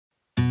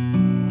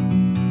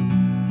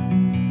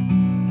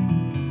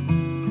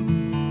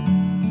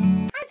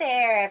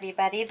there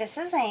everybody, this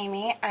is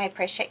Amy. I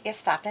appreciate you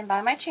stopping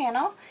by my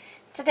channel.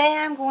 Today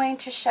I'm going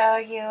to show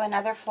you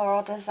another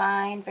floral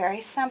design,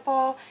 very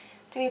simple,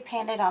 to be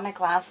painted on a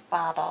glass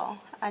bottle.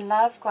 I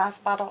love glass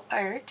bottle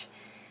art,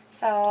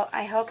 so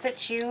I hope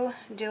that you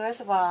do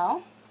as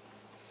well.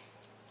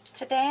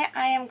 Today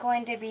I am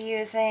going to be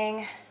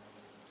using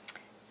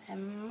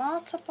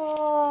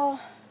multiple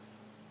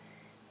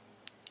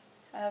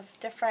of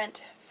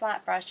different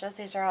flat brushes.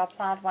 These are all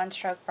plaid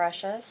one-stroke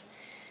brushes.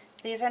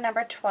 These are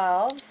number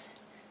 12s,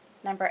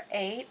 number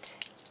 8,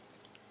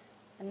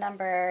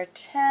 number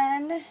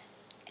 10,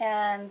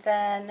 and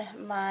then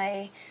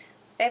my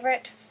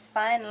favorite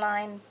fine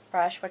line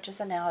brush, which is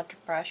a nail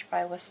brush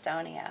by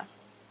Wistonia.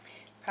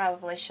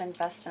 Probably should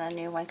invest in a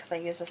new one because I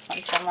use this one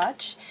so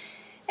much.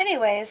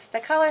 Anyways, the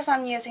colors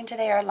I'm using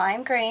today are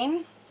lime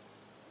green,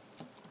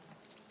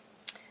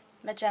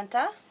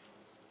 magenta,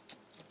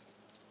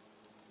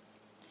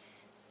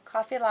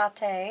 coffee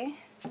latte,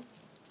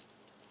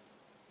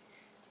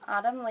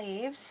 autumn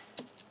leaves,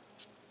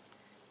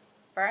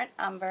 burnt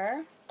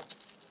umber,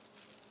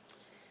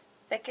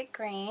 thicket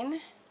green,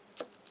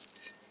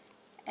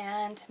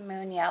 and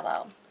moon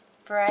yellow.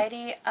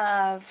 Variety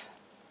of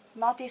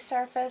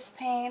multi-surface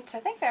paints. I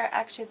think they're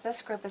actually,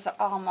 this group is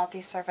all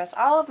multi-surface.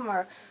 All of them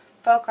are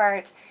folk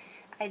arts.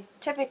 I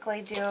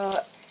typically do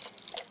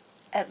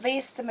at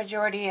least the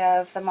majority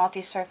of the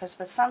multi-surface,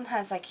 but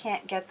sometimes I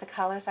can't get the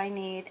colors I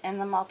need in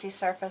the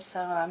multi-surface,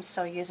 so I'm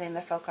still using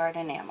the folk art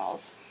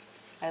enamels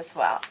as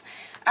well.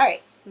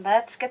 Alright,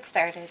 let's get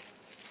started.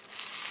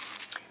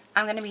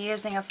 I'm going to be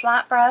using a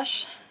flat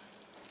brush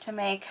to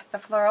make the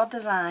floral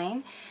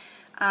design.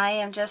 I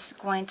am just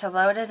going to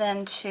load it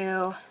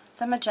into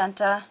the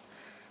magenta,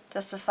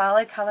 just a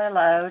solid color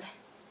load,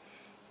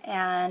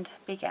 and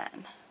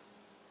begin.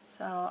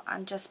 So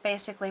I'm just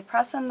basically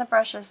pressing the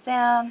brushes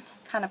down,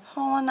 kind of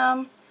pulling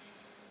them,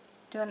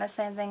 doing the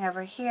same thing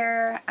over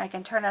here. I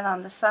can turn it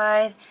on the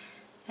side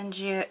and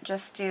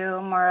just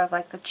do more of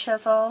like the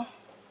chisel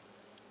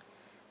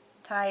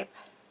type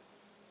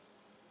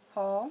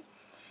pull.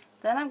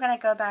 Then I'm going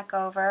to go back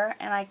over,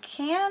 and I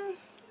can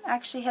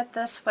actually hit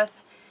this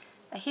with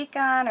a heat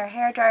gun or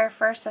hair dryer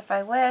first if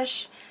I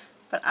wish,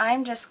 but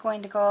I'm just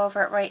going to go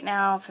over it right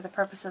now for the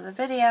purpose of the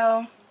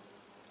video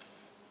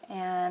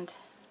and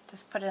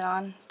just put it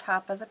on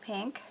top of the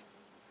pink.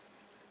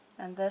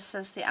 And this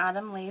is the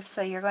autumn leaf,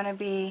 so you're going to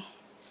be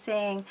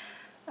seeing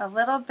a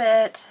little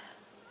bit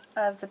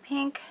of the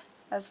pink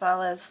as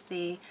well as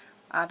the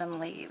autumn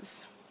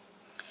leaves.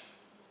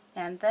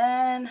 And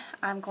then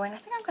I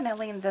think I'm going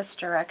to lean this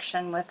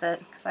direction with it,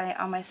 because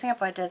on my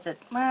sample I did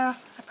it, well,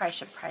 I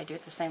should do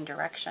it the same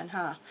direction,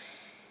 huh?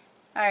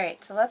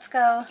 Alright, so let's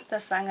go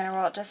this way. I'm going to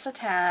roll it just a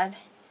tad,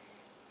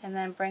 and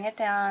then bring it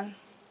down,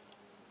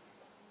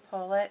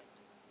 pull it,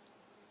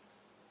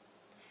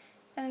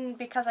 and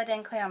because I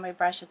didn't clean out my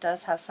brush, it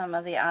does have some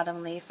of the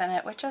autumn leaf in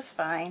it, which is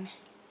fine.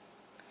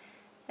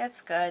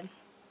 It's good.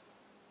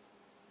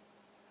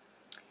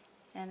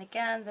 And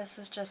again, this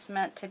is just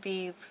meant to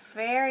be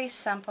very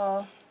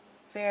simple,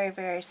 very,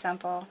 very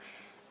simple,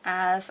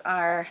 as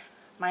are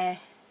my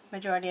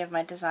majority of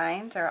my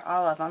designs, or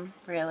all of them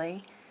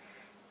really,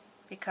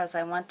 because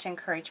I want to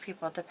encourage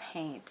people to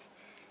paint.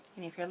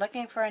 And if you're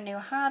looking for a new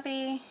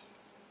hobby,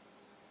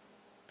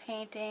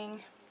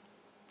 painting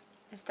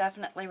is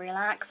definitely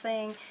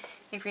relaxing.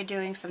 If you're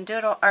doing some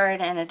doodle art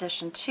in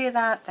addition to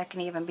that, that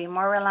can even be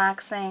more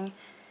relaxing.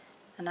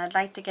 And I'd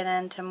like to get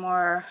into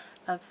more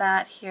of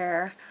that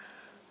here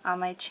on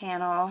my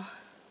channel.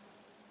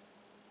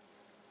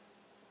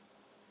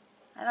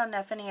 I don't know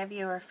if any of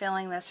you are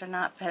feeling this or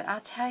not, but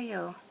I'll tell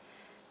you,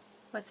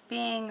 with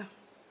being,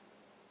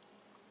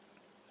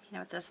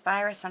 with this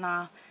virus and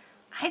all,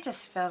 I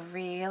just feel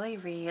really,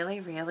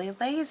 really, really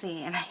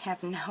lazy, and I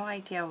have no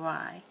idea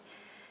why.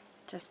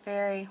 Just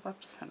very,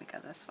 whoops, let me go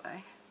this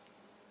way.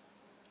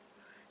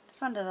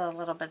 Just wanted a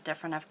little bit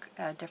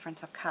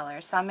difference of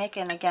color. So I'm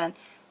making, again,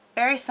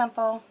 very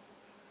simple.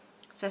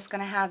 It's just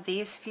going to have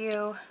these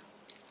few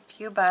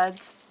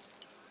buds.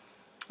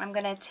 I'm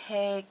going to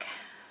take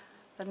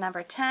the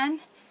number 10,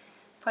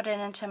 put it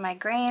into my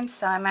green.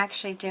 So I'm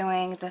actually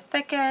doing the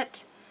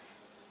thicket,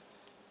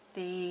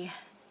 the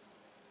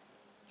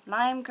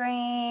lime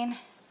green,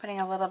 putting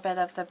a little bit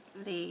of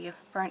the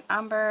burnt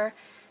umber,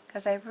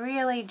 because I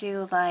really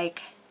do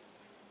like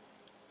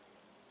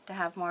to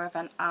have more of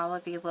an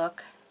olivey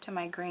look to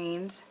my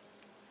greens.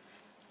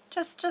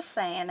 Just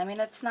saying. I mean,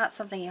 it's not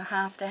something you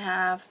have to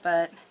have,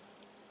 but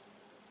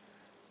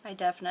I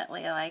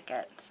definitely like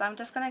it. So I'm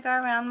just going to go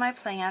around my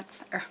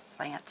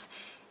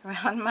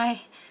around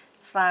my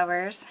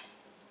flowers.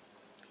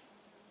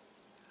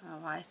 I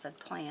don't know why I said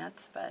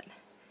plants, but,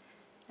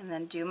 and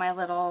then do my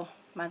little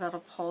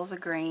pulls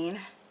of green,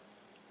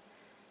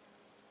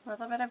 a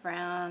little bit of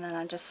brown, and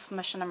I'm just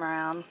smushing them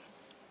around.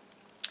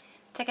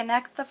 To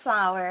connect the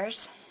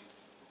flowers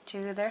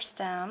to their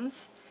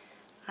stems,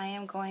 I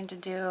am going to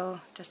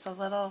do just a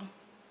little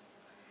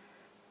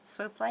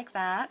swoop like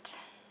that.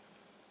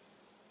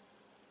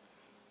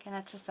 Again,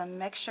 it's just a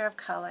mixture of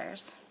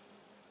colors.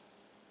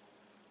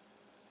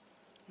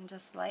 and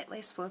just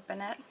lightly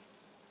swooping it.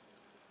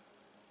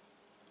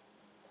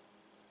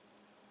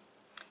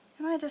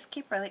 And I just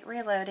keep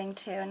reloading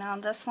too. Now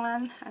on this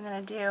one, I'm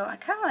going to do, I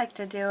kind of like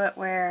to do it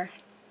where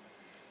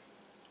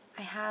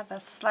I have a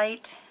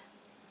slight,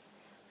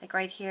 like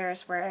right here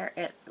is where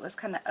it was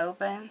kind of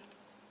open.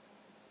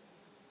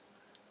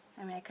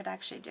 I mean, I could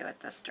actually do it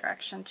this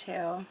direction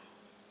too.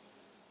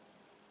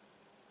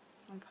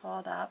 And pull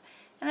it up.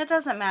 And it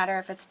doesn't matter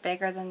if it's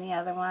bigger than the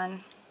other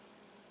one,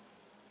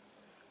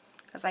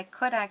 because I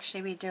could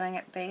actually be doing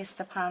it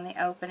based upon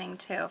the opening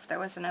too, if there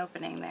was an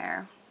opening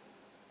there.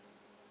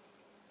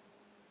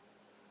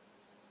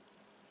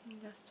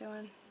 I'm just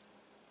doing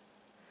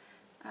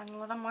a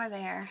little more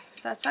there.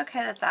 So it's okay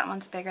that that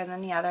one's bigger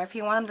than the other. If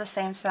you want them the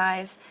same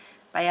size,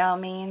 by all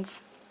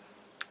means,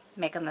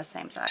 make them the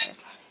same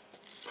size.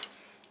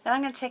 Then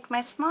I'm going to take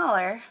my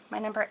smaller, my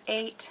number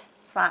 8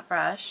 flat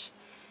brush,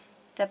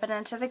 dip it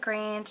into the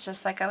greens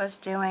just like I was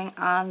doing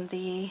on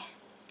the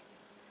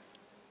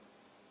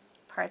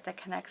part that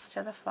connects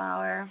to the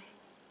flower.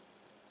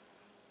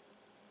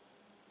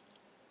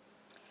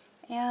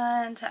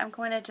 And I'm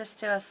going to just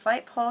do a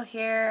slight pull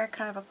here,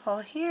 kind of a pull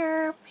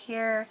here,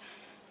 here,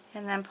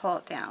 and then pull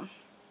it down.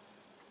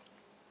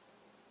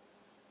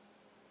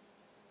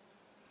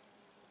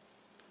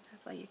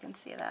 Hopefully you can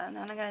see that. And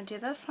then I'm going to do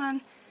this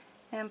one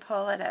and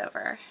pull it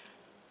over.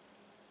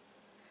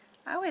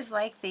 I always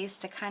like these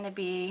to kind of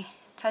be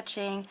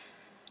touching,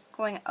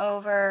 going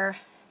over,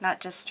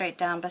 not just straight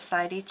down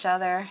beside each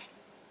other,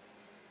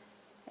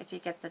 if you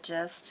get the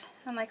gist.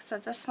 And like I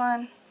said, this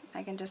one,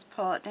 I can just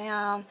pull it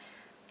down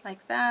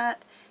like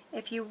that.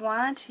 If you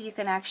want, you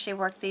can actually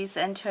work these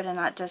into it and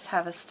not just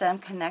have a stem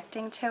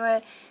connecting to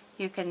it.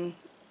 You can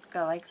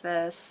go like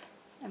this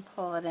and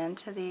pull it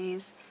into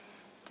these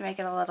to make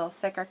it a little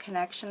thicker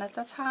connection at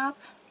the top,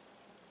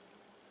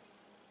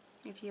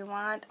 if you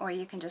want, or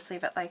you can just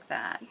leave it like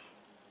that.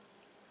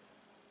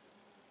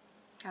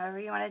 However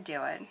you want to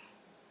do it.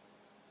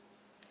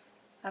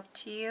 Up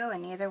to you,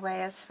 and either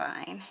way is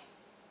fine.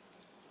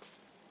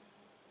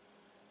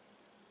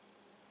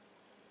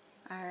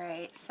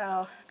 Alright, so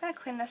I'm going to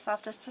clean this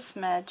off just a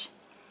smidge.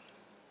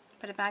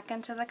 Put it back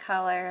into the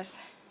colors.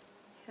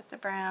 Hit the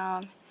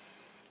brown.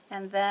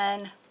 And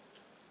then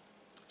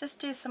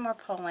just do some more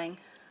pulling.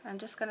 I'm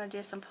just going to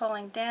do some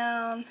pulling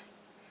down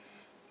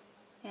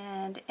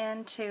and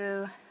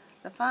into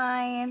the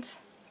vines.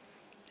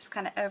 Just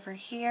kind of over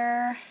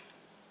here,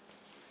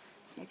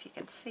 if you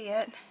can see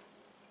it.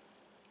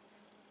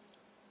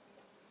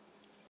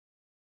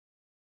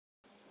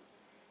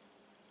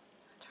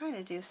 I'm trying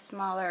to do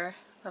smaller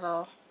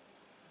little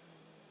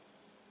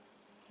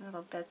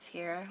bits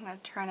here. I'm going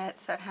to turn it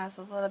so it has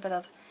a little bit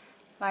of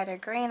lighter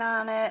green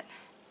on it.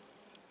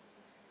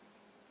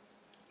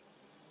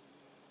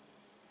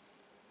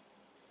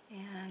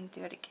 And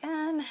do it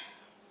again.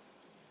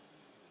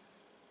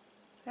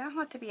 They don't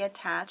have to be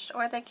attached,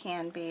 or they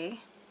can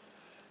be.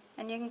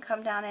 And you can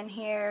come down in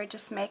here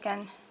just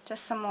making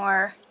just some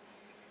more,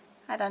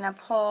 I don't know,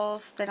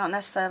 pulls. They don't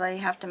necessarily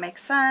have to make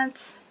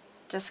sense.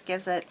 Just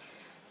gives it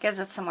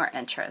some more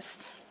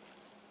interest.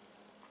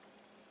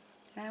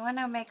 And I want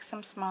to make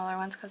some smaller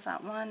ones because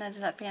that one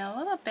ended up being a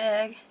little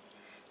big.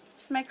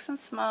 Just make some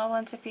small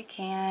ones if you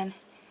can.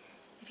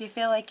 If you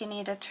feel like you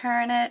need to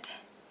turn it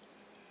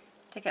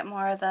to get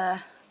more of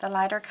the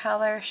lighter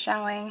color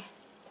showing,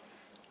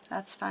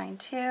 that's fine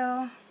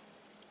too.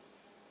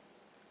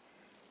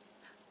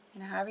 You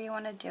know, however you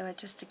want to do it,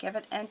 just to give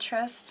it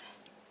interest.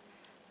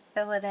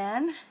 Fill it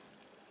in,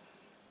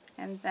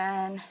 and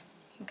then you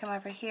can come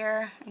over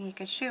here and you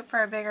could shoot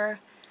for a bigger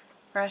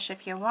brush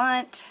if you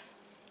want.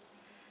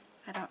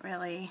 I don't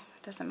really,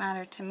 it doesn't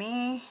matter to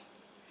me,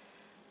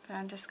 but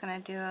I'm just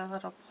going to do a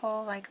little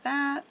pull like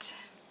that.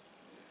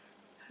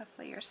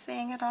 Hopefully you're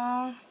seeing it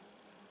all.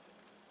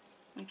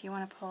 If you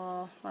want to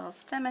pull a little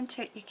stem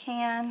into it, you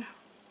can.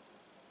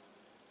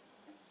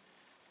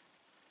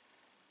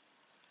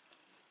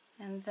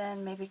 And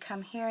then maybe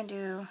come here and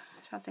do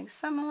something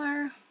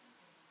similar.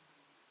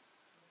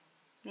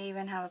 Maybe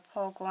even have a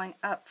pole going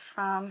up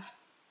from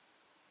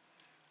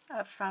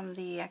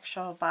the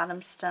actual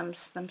bottom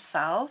stems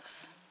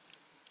themselves,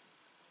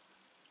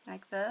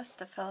 like this,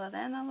 to fill it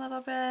in a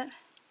little bit.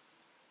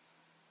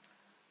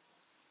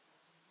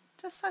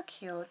 Just so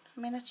cute. I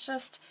mean, it's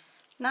just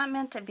not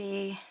meant to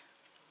be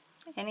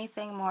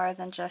anything more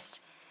than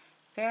just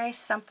very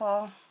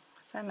simple.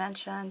 As I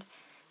mentioned,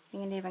 you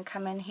can even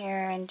come in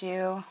here and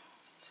do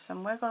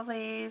some wiggle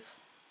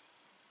leaves,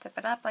 tip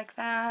it up like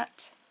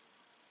that.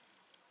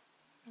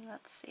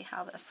 Let's see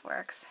how this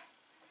works.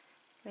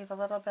 Leave a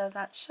little bit of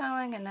that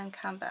showing and then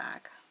come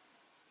back.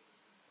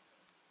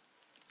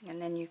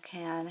 And then you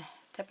can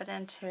tip it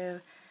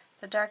into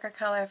the darker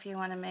color if you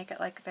want to make it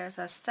like there's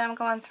a stem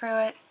going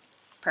through it.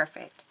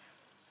 Perfect.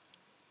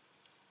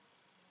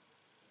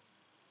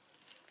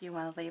 If you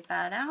want to leave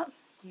that out,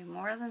 you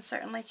more than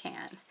certainly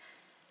can.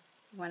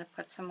 You want to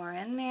put some more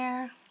in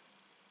there.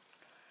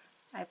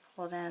 I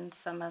pulled in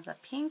some of the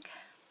pink,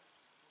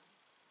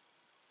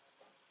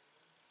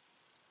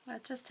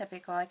 It's just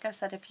typical. Like I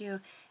said, if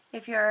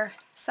you're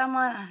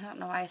someone, I don't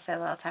know why I say it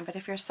all the time, but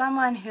if you're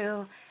someone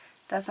who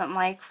doesn't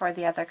like for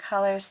the other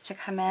colors to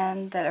come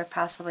in that are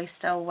possibly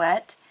still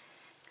wet,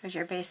 because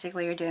you're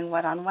doing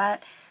wet on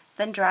wet,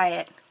 then dry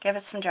it. Give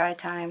it some dry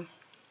time.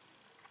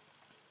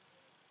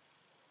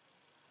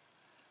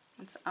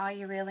 That's all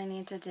you really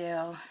need to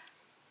do.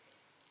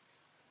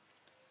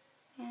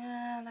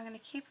 And I'm going to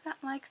keep that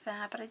like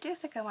that, but I do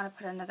think I want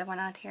to put another one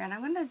out here, and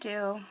I'm going to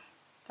do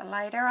the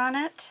lighter on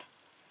it,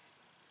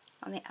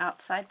 on the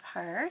outside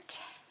part.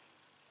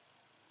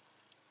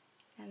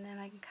 And then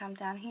I can come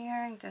down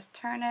here and just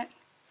turn it.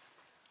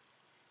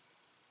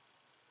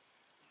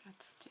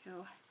 Let's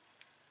do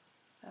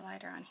the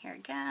lighter on here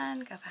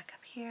again, go back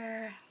up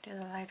here, do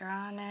the lighter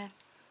on it,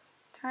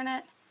 turn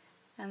it,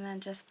 and then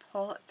just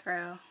pull it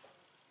through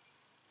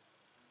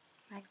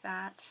like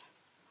that.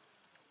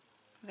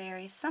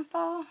 Very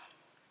simple,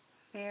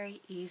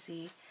 very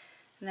easy.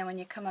 And then when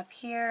you come up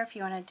here, if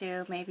you want to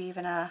do maybe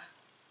even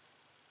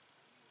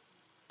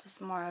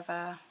just more of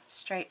a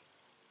straight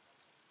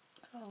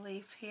little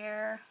leaf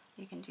here,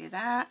 you can do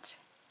that.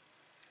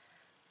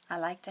 I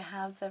like to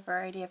have the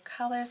variety of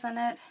colors in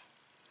it,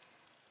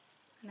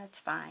 and it's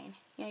fine.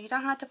 You know, you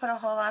don't have to put a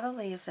whole lot of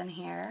leaves in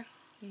here.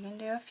 You can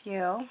do a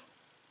few.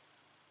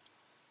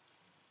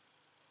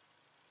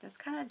 Just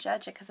kind of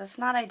judge it, because it's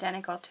not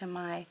identical to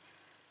my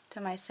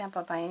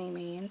sample by any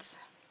means.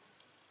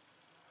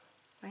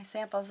 My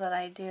samples that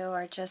I do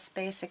are just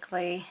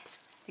basically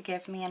to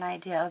give me an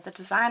idea of the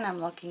design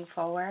I'm looking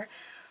for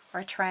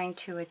or trying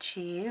to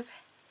achieve.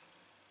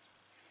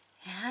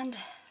 And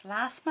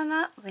last but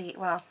not least,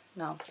 well,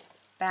 no,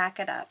 back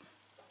it up.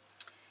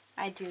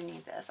 I do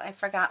need this. I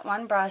forgot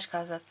one brush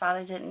because I thought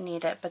I didn't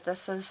need it, but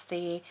this is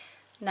the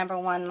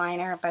 #1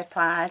 liner by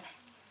Plaid.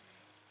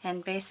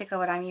 And basically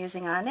what I'm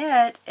using on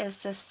it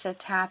is just to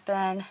tap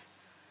in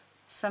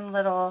some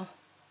little,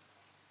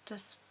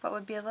 just what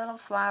would be little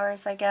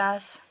flowers, I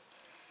guess.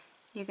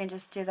 You can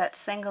just do that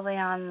singly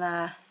on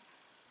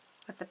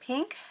with the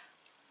pink,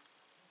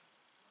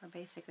 or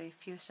basically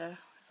fuchsia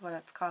is what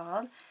it's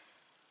called,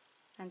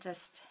 and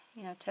just,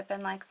 you know, tip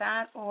in like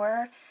that.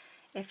 Or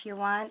if you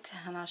want,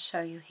 and I'll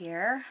show you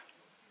here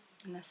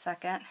in a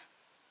second,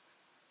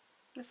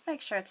 just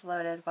make sure it's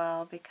loaded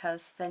well,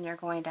 because then you're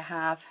going to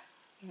have,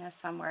 you know,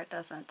 somewhere it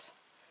doesn't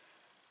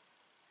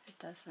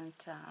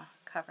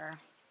cover.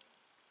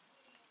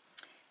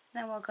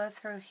 Then we'll go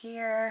through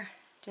here,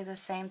 do the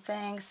same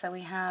thing. So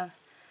we have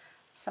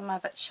some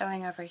of it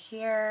showing over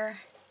here,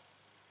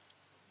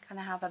 kind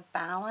of have a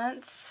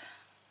balance.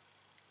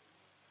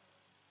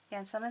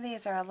 Again, some of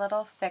these are a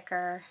little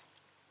thicker.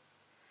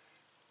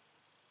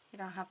 You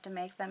don't have to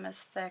make them as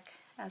thick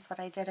as what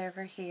I did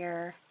over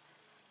here.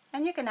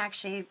 And you can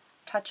actually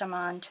touch them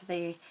onto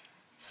the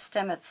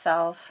stem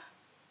itself,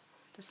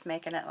 just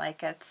making it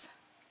like it's,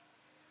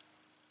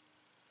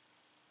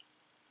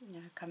 you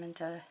know, coming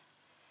to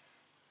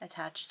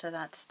attach to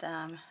that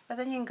stem. But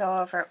then you can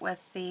go over it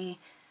with the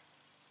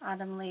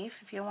autumn leaf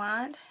if you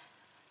want.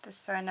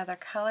 Just throw another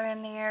color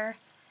in there.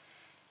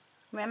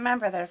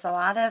 Remember, there's a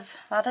lot of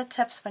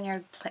tips when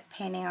you're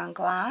painting on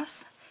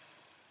glass.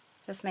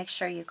 Just make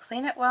sure you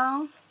clean it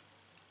well.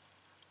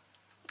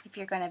 If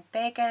you're going to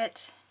bake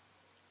it,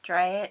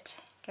 dry it,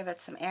 give it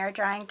some air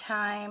drying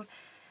time,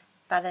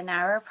 about an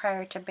hour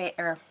prior to bake,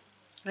 or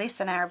at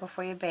least an hour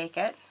before you bake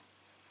it.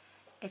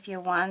 If you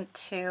want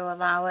to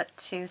allow it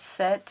to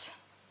sit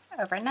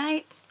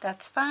overnight,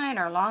 that's fine,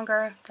 or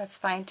longer, that's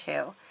fine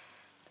too.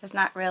 There's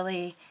not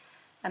really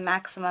a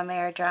maximum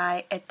air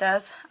dry. It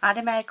does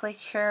automatically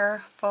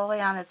cure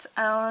fully on its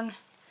own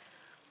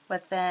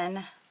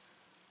within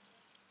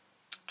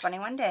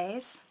 21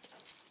 days.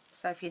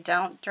 So if you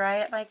don't dry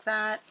it like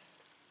that,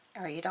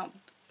 or you don't,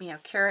 you know,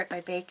 cure it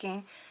by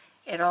baking,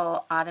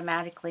 it'll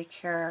automatically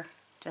cure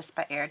just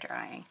by air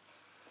drying.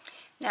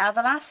 Now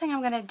the last thing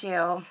I'm going to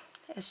do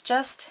is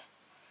just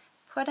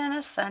put in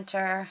a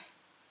center,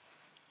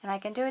 and I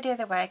can do it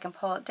either way. I can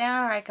pull it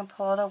down or I can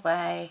pull it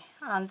away.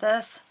 On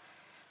this,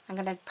 I'm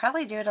going to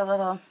probably do it a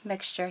little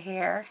mixture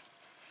here,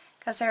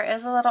 because there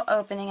is a little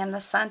opening in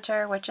the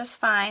center, which is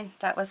fine.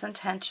 That was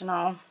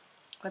intentional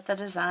with the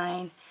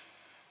design.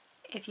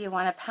 If you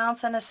want to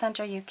pounce in a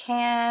center, you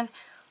can,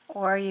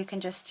 or you can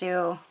just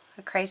do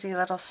a crazy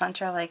little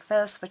center like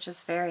this, which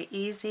is very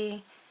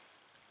easy.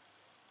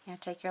 You know,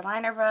 take your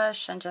liner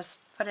brush and just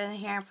put it in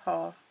here and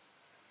pull.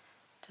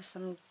 Do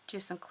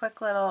some quick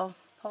little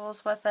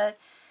pulls with it,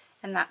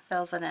 and that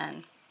fills it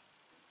in.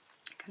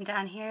 Come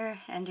down here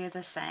and do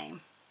the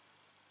same.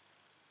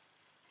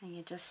 And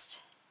you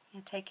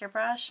take your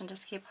brush and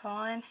just keep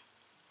pulling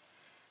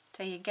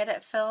till you get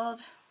it filled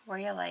where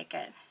you like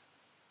it.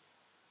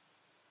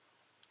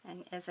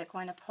 And is it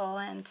going to pull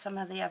in some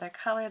of the other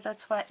color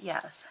that's wet?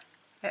 Yes,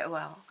 it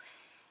will.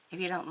 If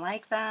you don't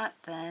like that,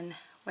 then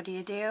what do?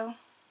 You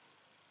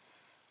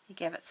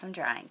give it some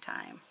drying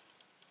time.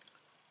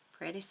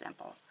 Pretty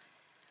simple.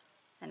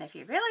 And if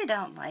you really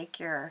don't like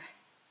your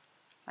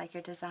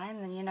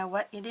design, then you know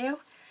what you do?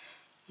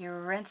 You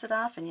rinse it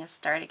off and you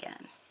start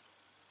again.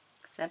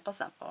 Simple,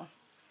 simple.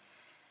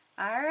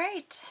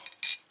 Alright,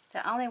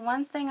 the only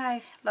one thing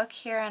I look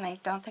here, and I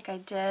don't think I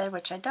did,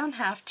 which I don't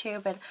have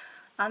to, but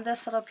on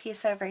this little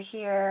piece over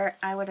here,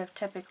 I would have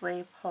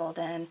typically pulled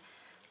in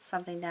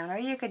something down, or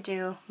you could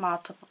do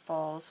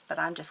multiples, but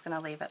I'm just going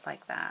to leave it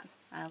like that.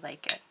 I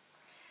like it.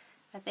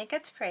 I think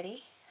it's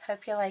pretty.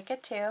 Hope you like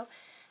it too.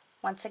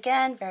 Once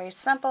again, very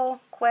simple,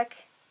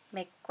 quick,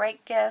 make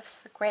great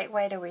gifts, a great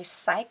way to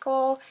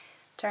recycle,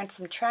 turn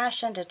some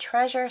trash into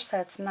treasure so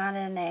it's not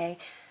in a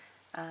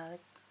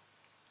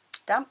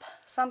dump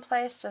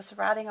someplace just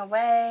rotting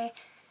away,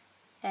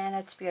 and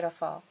it's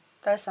beautiful.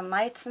 There's some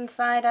lights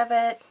inside of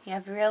it. You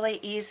have really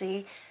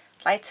easy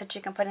lights that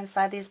you can put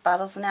inside these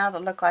bottles now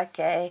that look like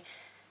a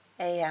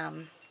oh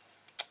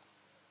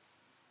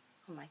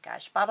my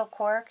gosh, bottle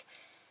cork,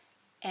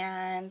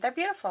 and they're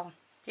beautiful.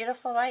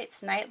 Beautiful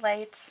lights, night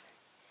lights,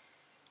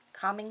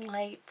 calming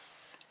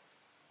lights,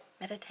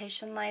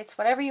 meditation lights,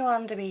 whatever you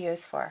want them to be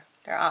used for.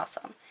 They're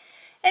awesome.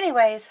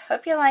 Anyways,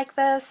 hope you like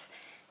this.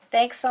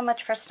 Thanks so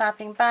much for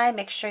stopping by.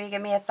 Make sure you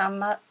give me a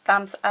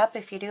thumbs up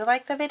if you do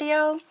like the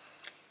video.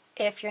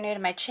 If you're new to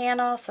my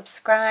channel,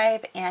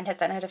 subscribe and hit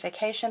the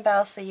notification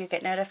bell so you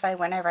get notified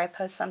whenever I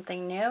post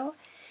something new.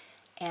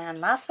 And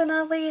last but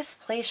not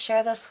least, please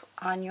share this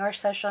on your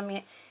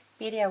social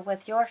media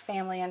with your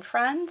family and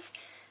friends.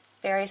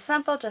 Very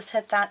simple, just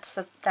hit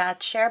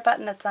that share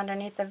button that's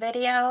underneath the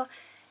video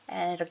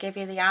and it'll give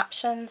you the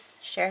options.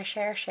 Share,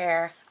 share,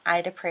 share.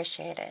 I'd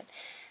appreciate it.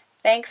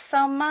 Thanks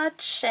so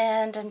much,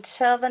 and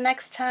until the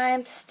next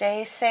time,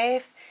 stay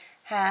safe.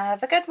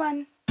 Have a good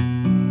one.